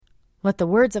Let the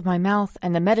words of my mouth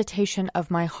and the meditation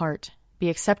of my heart be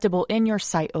acceptable in your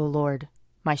sight, O Lord,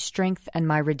 my strength and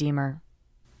my Redeemer.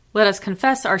 Let us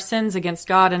confess our sins against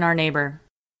God and our neighbor.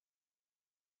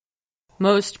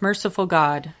 Most merciful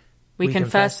God, we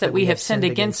confess that we have sinned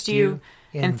against you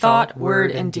in thought, word,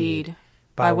 and deed,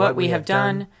 by what we have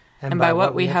done and by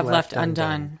what we have left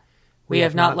undone. We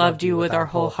have not loved you with our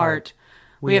whole heart.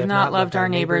 We have not loved our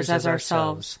neighbors as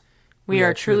ourselves. We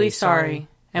are truly sorry,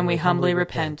 and we humbly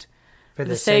repent. For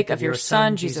the sake of your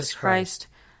Son, Jesus Christ,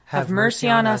 have mercy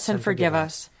on us and forgive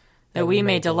us, that we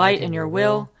may delight in your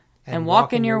will and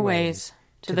walk in your ways,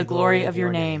 to the glory of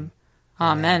your name.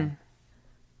 Amen.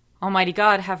 Almighty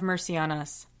God, have mercy on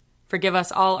us. Forgive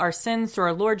us all our sins through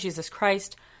our Lord Jesus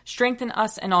Christ. Strengthen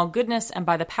us in all goodness, and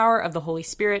by the power of the Holy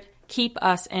Spirit, keep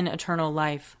us in eternal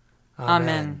life.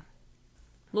 Amen.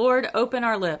 Lord, open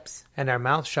our lips, and our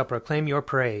mouth shall proclaim your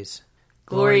praise.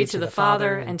 Glory to the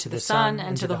Father, and to the Son,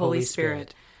 and to the Holy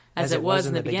Spirit, as it was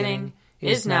in the beginning,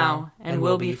 is now, and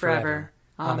will be forever.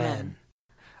 Amen.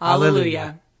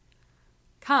 Alleluia.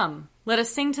 Come, let us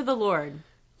sing to the Lord.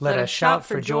 Let us shout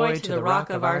for joy to the rock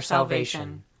of our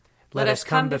salvation. Let us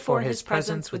come before his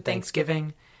presence with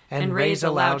thanksgiving, and raise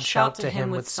a loud shout to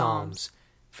him with psalms.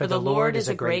 For the Lord is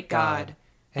a great God,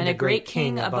 and a great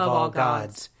King above all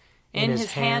gods. In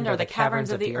his hand are the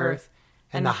caverns of the earth,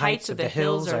 and the heights of the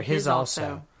hills are his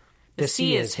also. The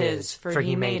sea is his, for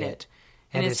he made it,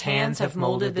 and his hands have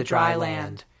molded the dry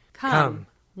land. Come,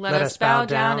 let us bow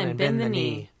down and bend the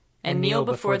knee, and kneel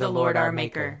before the Lord our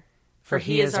Maker. For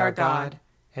he is our God,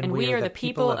 and we are the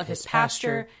people of his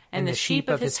pasture and the sheep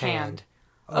of his hand.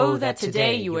 Oh, that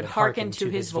today you would hearken to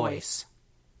his voice.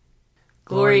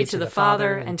 Glory to the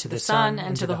Father, and to the Son,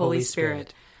 and to the Holy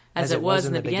Spirit, as it was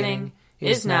in the beginning,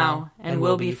 is now, and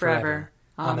will be forever.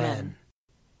 Amen.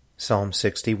 Psalm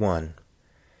 61.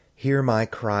 Hear my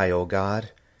cry, O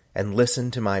God, and listen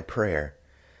to my prayer.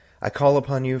 I call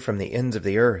upon you from the ends of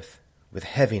the earth, with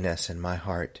heaviness in my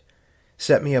heart.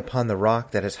 Set me upon the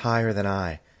rock that is higher than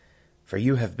I, for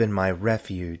you have been my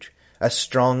refuge, a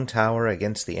strong tower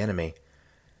against the enemy.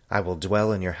 I will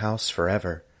dwell in your house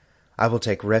forever. I will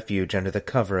take refuge under the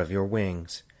cover of your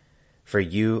wings. For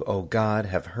you, O God,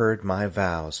 have heard my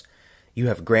vows. You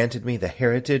have granted me the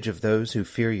heritage of those who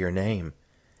fear your name.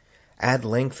 Add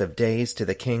length of days to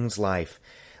the king's life.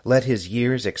 Let his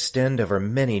years extend over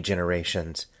many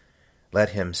generations. Let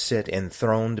him sit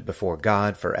enthroned before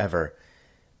God forever.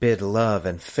 Bid love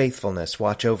and faithfulness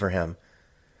watch over him.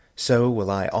 So will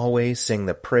I always sing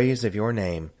the praise of your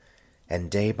name,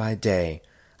 and day by day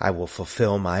I will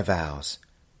fulfill my vows.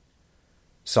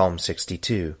 Psalm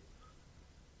 62.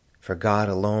 For God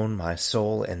alone my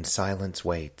soul in silence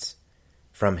waits.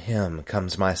 From him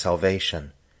comes my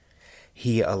salvation.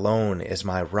 He alone is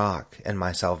my rock and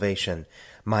my salvation,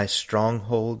 my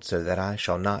stronghold, so that I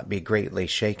shall not be greatly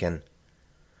shaken.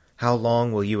 How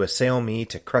long will you assail me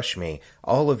to crush me,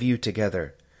 all of you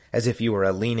together, as if you were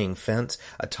a leaning fence,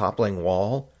 a toppling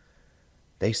wall?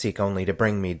 They seek only to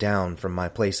bring me down from my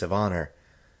place of honor.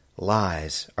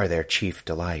 Lies are their chief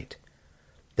delight.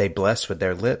 They bless with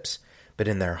their lips, but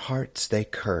in their hearts they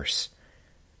curse.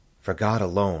 For God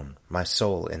alone my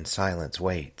soul in silence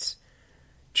waits.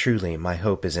 Truly my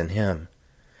hope is in him.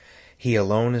 He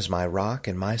alone is my rock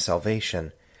and my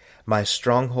salvation, my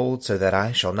stronghold, so that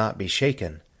I shall not be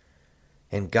shaken.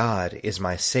 And God is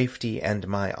my safety and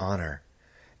my honor.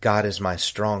 God is my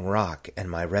strong rock and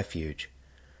my refuge.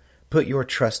 Put your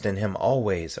trust in him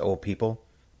always, O people.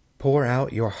 Pour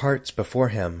out your hearts before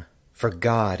him, for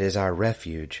God is our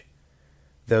refuge.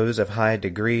 Those of high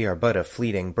degree are but a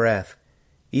fleeting breath.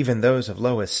 Even those of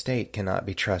low estate cannot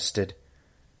be trusted.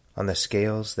 On the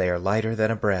scales they are lighter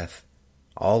than a breath,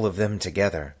 all of them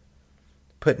together.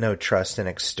 Put no trust in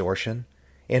extortion.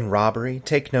 In robbery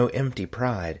take no empty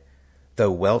pride.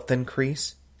 Though wealth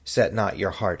increase, set not your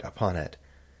heart upon it.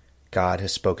 God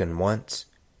has spoken once,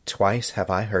 twice have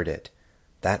I heard it.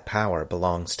 That power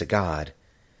belongs to God.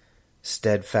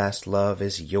 Steadfast love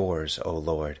is yours, O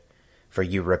Lord, for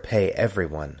you repay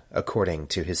everyone according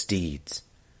to his deeds.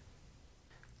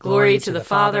 Glory to the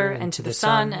Father, and to the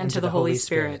Son, and to the Holy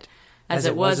Spirit, as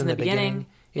it was in the beginning,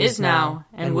 is now,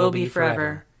 and will be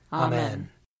forever. Amen.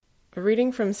 A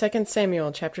reading from 2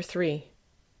 Samuel chapter 3.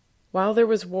 While there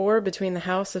was war between the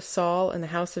house of Saul and the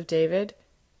house of David,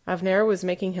 Abner was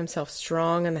making himself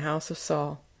strong in the house of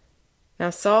Saul.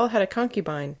 Now Saul had a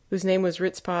concubine, whose name was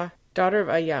Rizpah, daughter of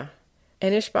Aiah.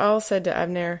 And Ishbaal said to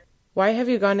Abner, "Why have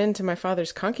you gone in to my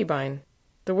father's concubine?"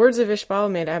 The words of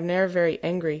Ishbaal made Abner very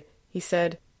angry. He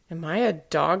said, "Am I a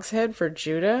dog's head for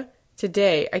Judah?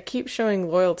 Today I keep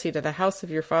showing loyalty to the house of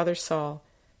your father Saul,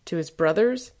 to his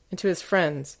brothers and to his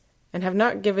friends, and have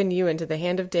not given you into the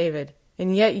hand of David.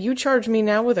 And yet you charge me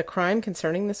now with a crime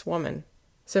concerning this woman.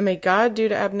 So may God do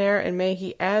to Abner, and may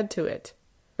he add to it.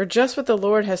 For just what the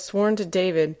Lord has sworn to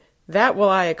David, that will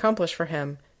I accomplish for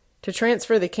him, to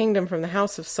transfer the kingdom from the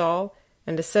house of Saul,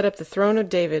 and to set up the throne of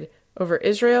David over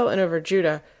Israel and over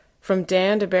Judah, from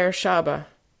Dan to Beersheba.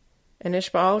 And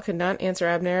Ishbaal could not answer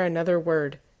Abner another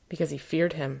word, because he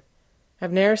feared him.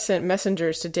 Abner sent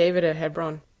messengers to David at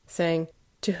Hebron, saying,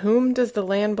 To whom does the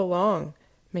land belong?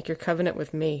 Make your covenant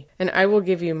with me, and I will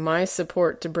give you my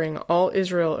support to bring all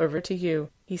Israel over to you.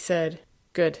 He said,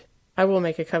 Good, I will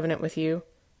make a covenant with you,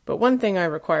 but one thing I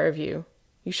require of you.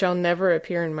 You shall never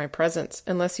appear in my presence,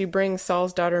 unless you bring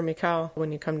Saul's daughter Michal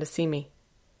when you come to see me.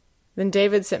 Then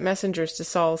David sent messengers to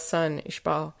Saul's son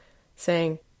Ishbaal,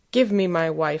 saying, Give me my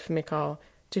wife Michal,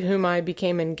 to whom I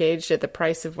became engaged at the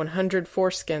price of 100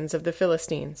 foreskins of the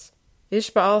Philistines.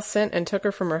 Ishbaal sent and took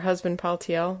her from her husband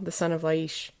Paltiel, the son of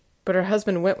Laish. But her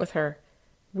husband went with her,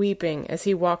 weeping as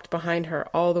he walked behind her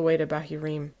all the way to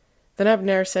Bahurim. Then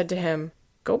Abner said to him,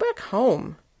 Go back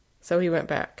home. So he went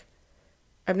back.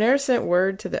 Abner sent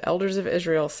word to the elders of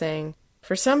Israel, saying,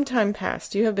 For some time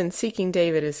past you have been seeking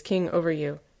David as king over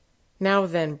you. Now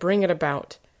then, bring it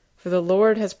about. For the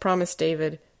Lord has promised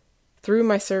David, Through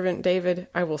my servant David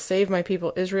I will save my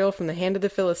people Israel from the hand of the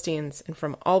Philistines and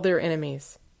from all their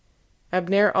enemies.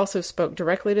 Abner also spoke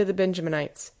directly to the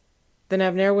Benjaminites. Then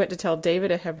Abner went to tell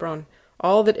David at Hebron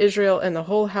all that Israel and the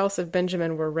whole house of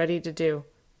Benjamin were ready to do.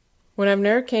 When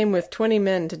Abner came with 20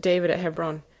 men to David at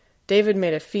Hebron, David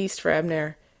made a feast for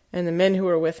Abner and the men who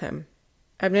were with him.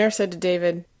 Abner said to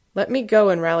David, Let me go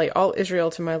and rally all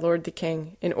Israel to my lord the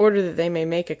king, in order that they may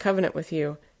make a covenant with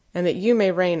you, and that you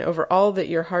may reign over all that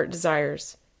your heart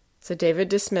desires. So David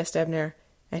dismissed Abner,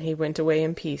 and he went away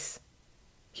in peace.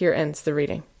 Here ends the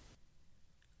reading.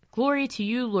 Glory to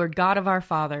you, Lord God of our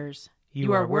fathers.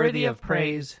 You are worthy of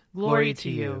praise. Glory to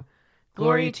you.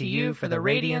 Glory to you for the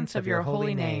radiance of your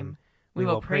holy name. We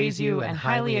will praise you and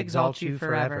highly exalt you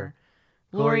forever.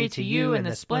 Glory to you in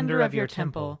the splendor of your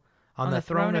temple. On the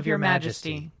throne of your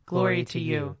majesty, glory to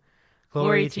you.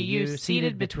 Glory to you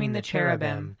seated between the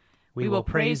cherubim. We will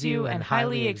praise you and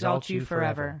highly exalt you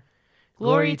forever.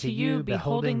 Glory to you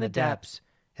beholding the depths.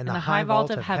 In the high vault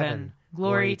of heaven,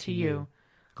 glory to you.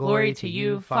 Glory to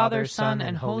you, Father, Son,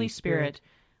 and Holy Spirit.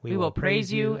 We will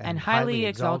praise you and highly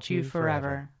exalt you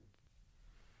forever.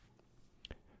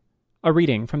 A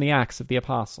reading from the Acts of the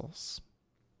Apostles.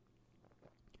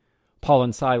 Paul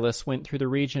and Silas went through the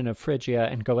region of Phrygia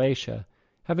and Galatia,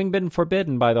 having been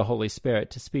forbidden by the Holy Spirit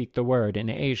to speak the word in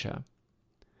Asia.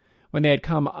 When they had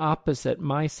come opposite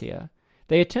Mysia,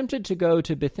 they attempted to go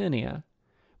to Bithynia,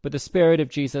 but the Spirit of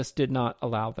Jesus did not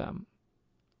allow them.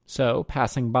 So,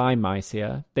 passing by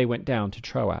Mysia, they went down to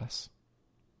Troas.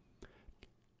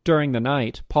 During the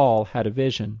night, Paul had a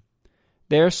vision.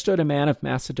 There stood a man of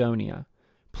Macedonia,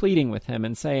 pleading with him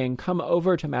and saying, Come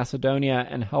over to Macedonia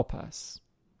and help us.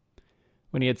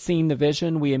 When he had seen the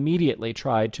vision, we immediately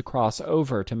tried to cross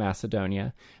over to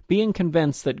Macedonia, being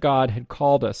convinced that God had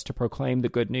called us to proclaim the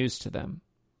good news to them.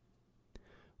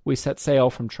 We set sail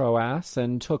from Troas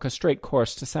and took a straight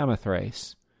course to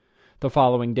Samothrace, the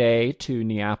following day to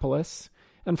Neapolis,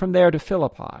 and from there to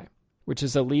Philippi, which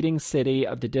is a leading city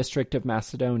of the district of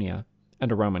Macedonia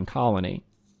and a Roman colony.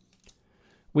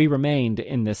 We remained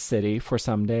in this city for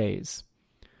some days.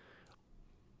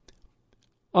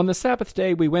 On the Sabbath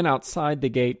day we went outside the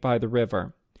gate by the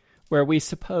river, where we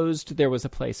supposed there was a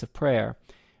place of prayer,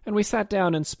 and we sat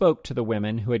down and spoke to the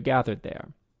women who had gathered there.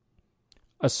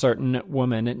 A certain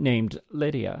woman named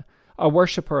Lydia, a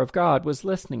worshipper of God, was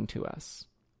listening to us.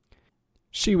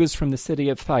 She was from the city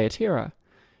of Thyatira,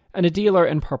 and a dealer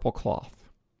in purple cloth.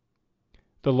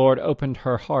 The Lord opened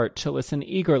her heart to listen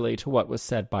eagerly to what was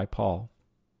said by Paul.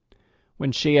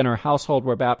 When she and her household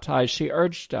were baptized, she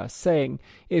urged us, saying,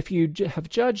 If you have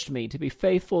judged me to be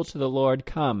faithful to the Lord,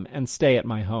 come and stay at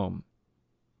my home.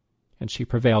 And she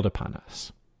prevailed upon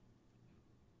us.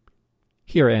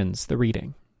 Here ends the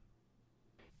reading.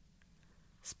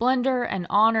 Splendor and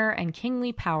honor and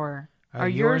kingly power are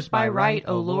yours by right,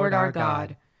 O Lord our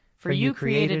God. For you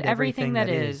created everything that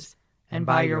is, and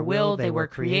by your will they were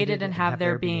created and have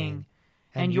their being.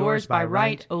 And yours by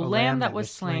right, O Lamb that was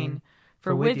slain,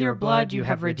 for with your blood you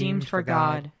have redeemed for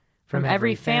God, from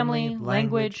every family,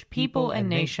 language, people, and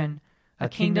nation, a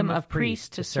kingdom of priests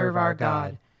to serve our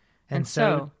God. And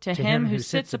so, to him who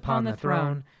sits upon the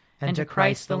throne, and to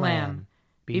Christ the Lamb,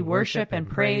 be worship and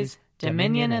praise,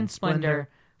 dominion and splendor,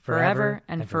 forever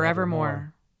and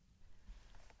forevermore.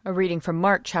 A reading from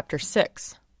Mark chapter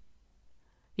 6.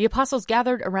 The apostles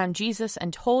gathered around Jesus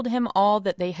and told him all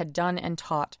that they had done and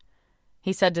taught.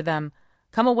 He said to them,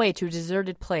 Come away to a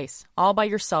deserted place, all by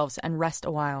yourselves, and rest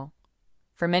a while.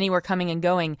 For many were coming and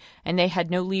going, and they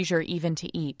had no leisure even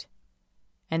to eat.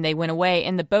 And they went away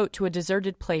in the boat to a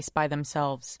deserted place by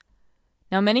themselves.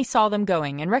 Now many saw them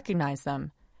going, and recognized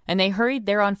them, and they hurried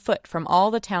there on foot from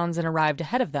all the towns and arrived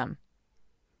ahead of them.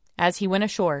 As he went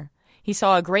ashore, he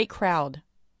saw a great crowd,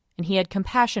 and he had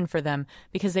compassion for them,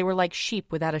 because they were like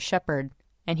sheep without a shepherd,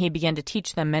 and he began to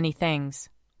teach them many things.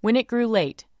 When it grew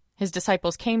late, his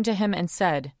disciples came to him and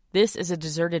said, "This is a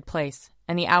deserted place,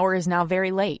 and the hour is now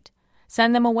very late.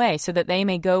 Send them away so that they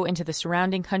may go into the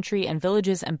surrounding country and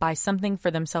villages and buy something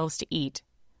for themselves to eat."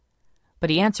 But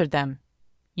he answered them,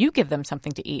 "You give them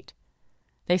something to eat."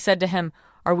 They said to him,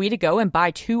 "Are we to go and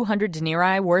buy 200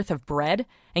 denarii worth of bread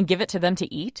and give it to them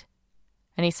to eat?"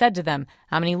 And he said to them,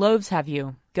 "How many loaves have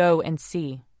you? Go and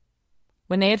see."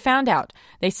 When they had found out,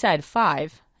 they said,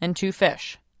 5 and 2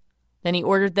 fish. Then he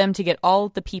ordered them to get all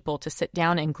the people to sit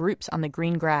down in groups on the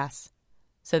green grass.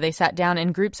 So they sat down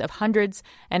in groups of hundreds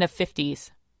and of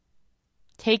 50s.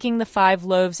 Taking the 5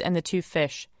 loaves and the 2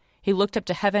 fish, he looked up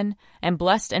to heaven and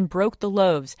blessed and broke the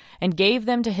loaves and gave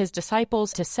them to his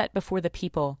disciples to set before the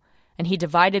people. And he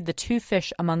divided the 2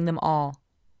 fish among them all.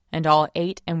 And all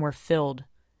ate and were filled.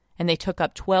 And they took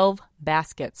up 12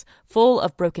 baskets full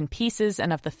of broken pieces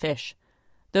and of the fish.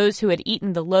 Those who had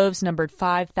eaten the loaves numbered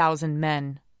 5,000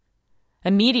 men.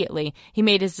 Immediately he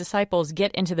made his disciples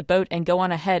get into the boat and go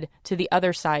on ahead to the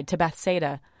other side, to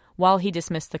Bethsaida, while he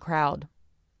dismissed the crowd.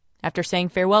 After saying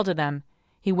farewell to them,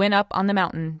 he went up on the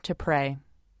mountain to pray.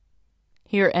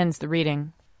 Here ends the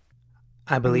reading.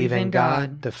 I believe in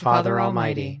God, the Father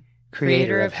Almighty,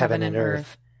 creator of heaven and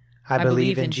earth. I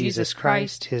believe in Jesus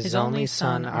Christ, his only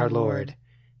Son, our Lord.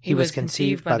 He was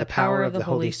conceived by the power of the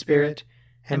Holy Spirit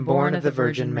and born of the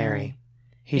Virgin Mary.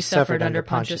 He suffered under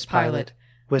Pontius Pilate,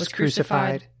 was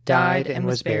crucified, died, and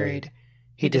was buried.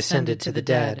 He descended to the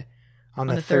dead. On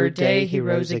the 3rd day he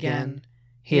rose again.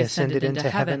 He ascended into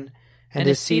heaven and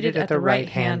is seated at the right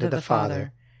hand of the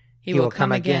Father. He will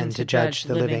come again to judge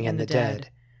the living and the dead.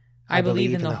 I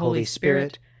believe in the Holy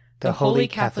Spirit, the Holy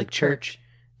Catholic Church,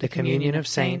 the communion of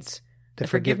saints, the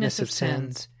forgiveness of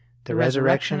sins, the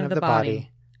resurrection of the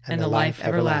body, and the life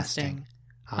everlasting.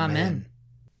 Amen.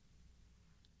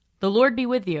 The Lord be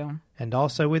with you. And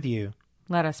also with you.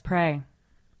 Let us pray.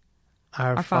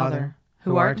 Our Father,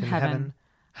 who art in heaven,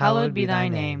 hallowed be thy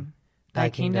name. Thy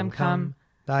kingdom come,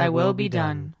 thy will be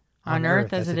done, on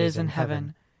earth as it is in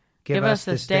heaven. Give us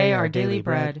this day our daily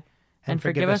bread, and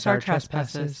forgive us our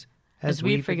trespasses, as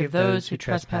we forgive those who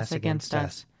trespass against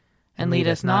us. And lead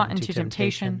us not into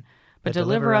temptation, but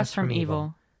deliver us from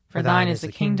evil. For thine is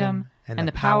the kingdom, and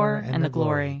the power, and the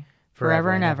glory,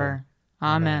 forever and ever.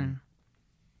 Amen.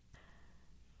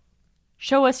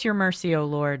 Show us your mercy, O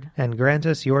Lord. and grant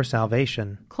us your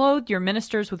salvation. Clothe your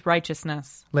ministers with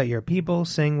righteousness. Let your people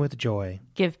sing with joy.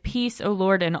 Give peace, O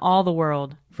Lord, in all the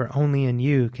world. For only in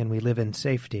you can we live in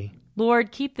safety.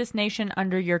 Lord, keep this nation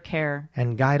under your care.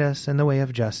 And guide us in the way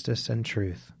of justice and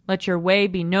truth. Let your way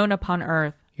be known upon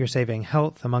earth. Your saving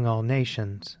health among all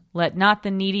nations. Let not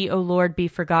the needy, O Lord, be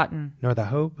forgotten. Nor the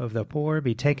hope of the poor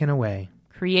be taken away.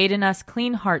 Create in us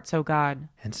clean hearts, O God.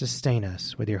 And sustain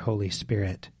us with your Holy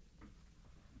Spirit.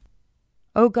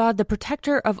 O God, the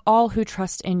protector of all who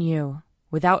trust in you,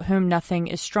 without whom nothing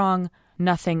is strong,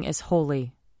 nothing is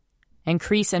holy.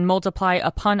 Increase and multiply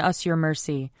upon us your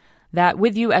mercy, that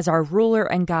with you as our ruler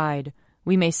and guide,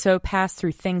 we may so pass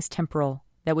through things temporal,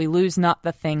 that we lose not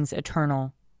the things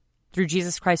eternal. Through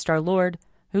Jesus Christ our Lord,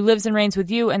 who lives and reigns with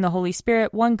you and the Holy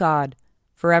Spirit, one God,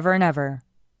 forever and ever.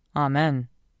 Amen.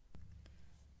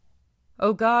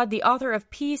 O God, the author of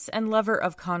peace and lover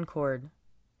of concord,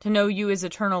 to know you is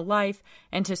eternal life,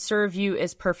 and to serve you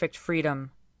is perfect freedom.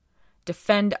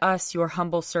 Defend us, your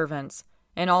humble servants,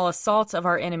 in all assaults of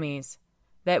our enemies,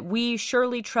 that we,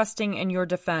 surely trusting in your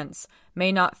defense,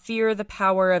 may not fear the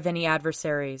power of any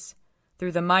adversaries.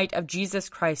 Through the might of Jesus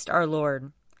Christ our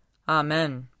Lord.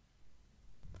 Amen.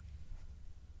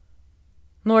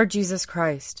 Lord Jesus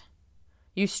Christ,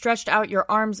 you stretched out your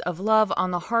arms of love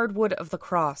on the hard wood of the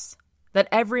cross, that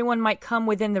everyone might come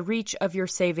within the reach of your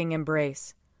saving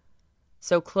embrace.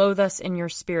 So clothe us in your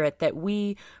Spirit, that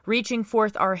we, reaching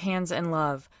forth our hands in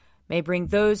love, may bring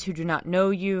those who do not know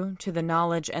you to the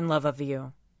knowledge and love of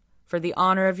you. For the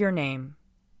honor of your name.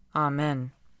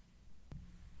 Amen.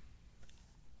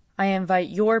 I invite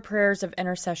your prayers of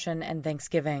intercession and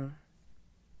thanksgiving.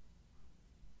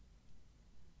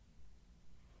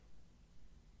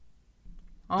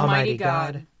 Almighty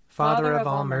God, Father of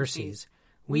all mercies,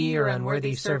 we, your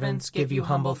unworthy servants, give you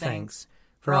humble thanks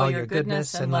for all your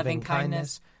goodness and loving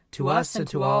kindness to us and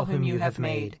to all whom you have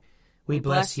made. We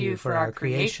bless you for our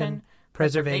creation,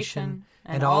 preservation,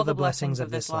 and all the blessings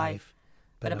of this life,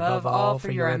 but above all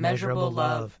for your immeasurable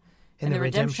love, in the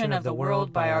redemption of the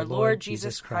world by our Lord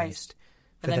Jesus Christ,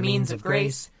 for the means of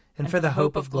grace and for the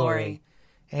hope of glory.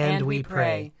 And we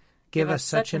pray, give us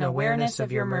such an awareness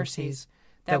of your mercies,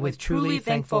 that with truly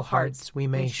thankful hearts we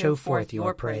may show forth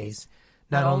your praise,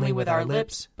 not only with our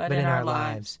lips, but in our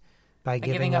lives, by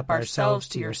giving up ourselves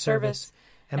to your service,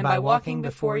 and by walking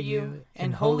before you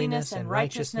in holiness and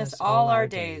righteousness all our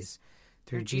days,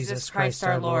 through Jesus Christ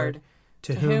our Lord,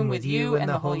 to whom with you and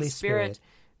the Holy Spirit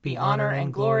be honor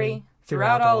and glory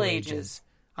throughout all ages.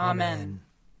 Amen.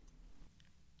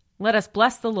 Let us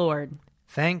bless the Lord.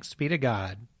 Thanks be to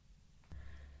God.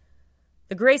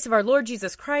 The grace of our Lord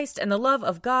Jesus Christ and the love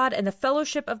of God and the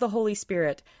fellowship of the Holy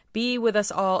Spirit be with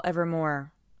us all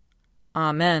evermore.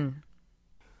 Amen.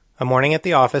 A Morning at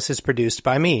the Office is produced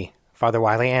by me, Father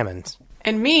Wiley Ammons.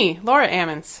 And me, Laura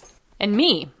Ammons. And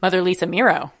me, Mother Lisa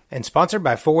Meirow. And sponsored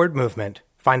by Forward Movement.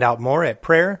 Find out more at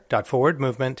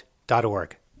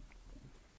prayer.forwardmovement.org.